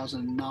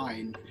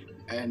 2009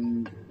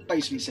 and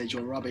basically said,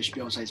 "You're rubbish.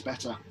 Beyonce's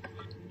better."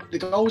 The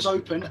goal was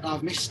open, and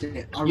I've missed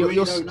it. I really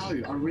don't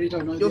know. I really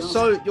don't know. You're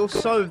so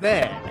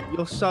there.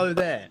 You're so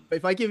there. But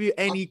if I give you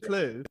any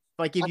clue,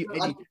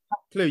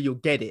 you'll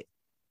get it.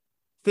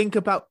 Think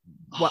about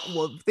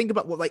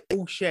what they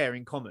all share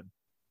in common.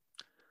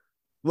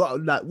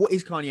 What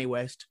is Kanye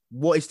West?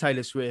 What is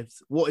Taylor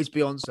Swift? What is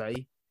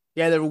Beyonce?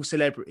 Yeah, they're all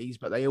celebrities,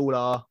 but they all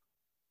are.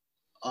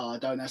 Oh,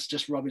 don't. That's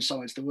just rubbing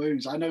salt into the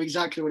wounds. I know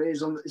exactly what it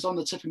is. It's on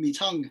the tip of my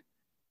tongue.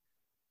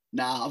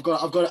 Nah, I've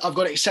got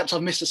to accept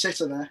I've missed a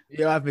sitter there.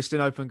 Yeah, I've missed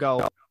an open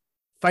goal.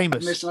 Famous.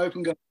 I've missed an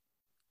open goal.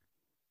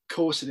 Of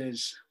course it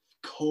is.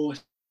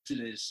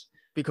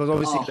 Because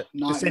obviously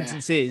the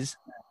sentence is,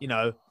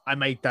 I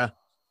made the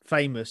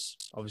famous.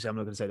 Obviously, I'm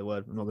not going to say the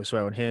word. I'm not going to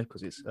swear on here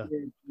because it's.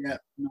 Yeah,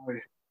 no.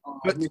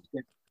 But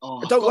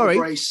don't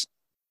worry.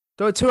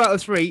 2 out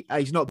of 3.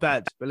 He's not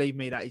bad. Believe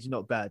me, that he's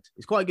not bad.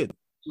 It's quite good.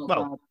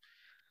 Not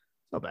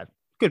bad.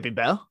 Could have been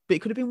better, but it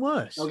could have been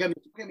worse. I'll give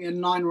me a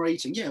 9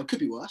 rating. Yeah, it could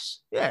be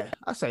worse. Yeah,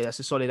 I'd say that's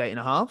a solid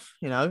 8.5.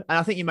 And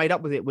I think you made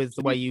up with it with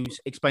the way you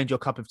explained your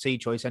cup of tea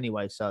choice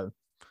anyway. So,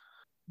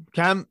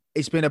 Cam,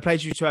 it's been a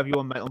pleasure to have you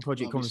on, mate, on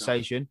Project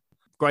Conversation.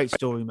 Great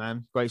story,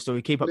 man. Great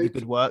story. Keep up your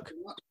good work.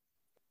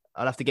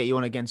 I'll have to get you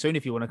on again soon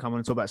if you want to come on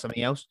and talk about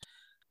something else.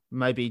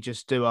 Maybe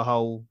just do a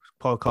whole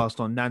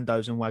podcast on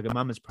Nando's and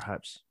Wagamamas,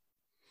 perhaps.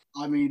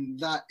 I mean,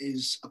 that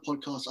is a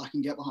podcast I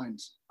can get behind.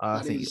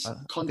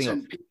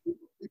 Content people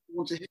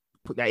want to hear.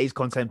 that is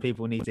content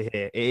people need to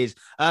hear. It is.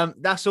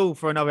 That's all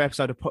for another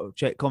episode of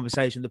Project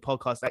Conversation, the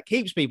podcast that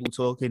keeps people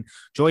talking.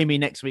 Join me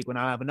next week when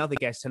I have another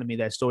guest telling me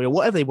their story or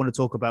whatever they want to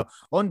talk about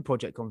on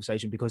Project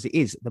Conversation, because it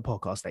is the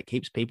podcast that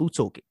keeps people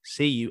talking.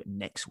 See you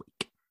next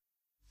week.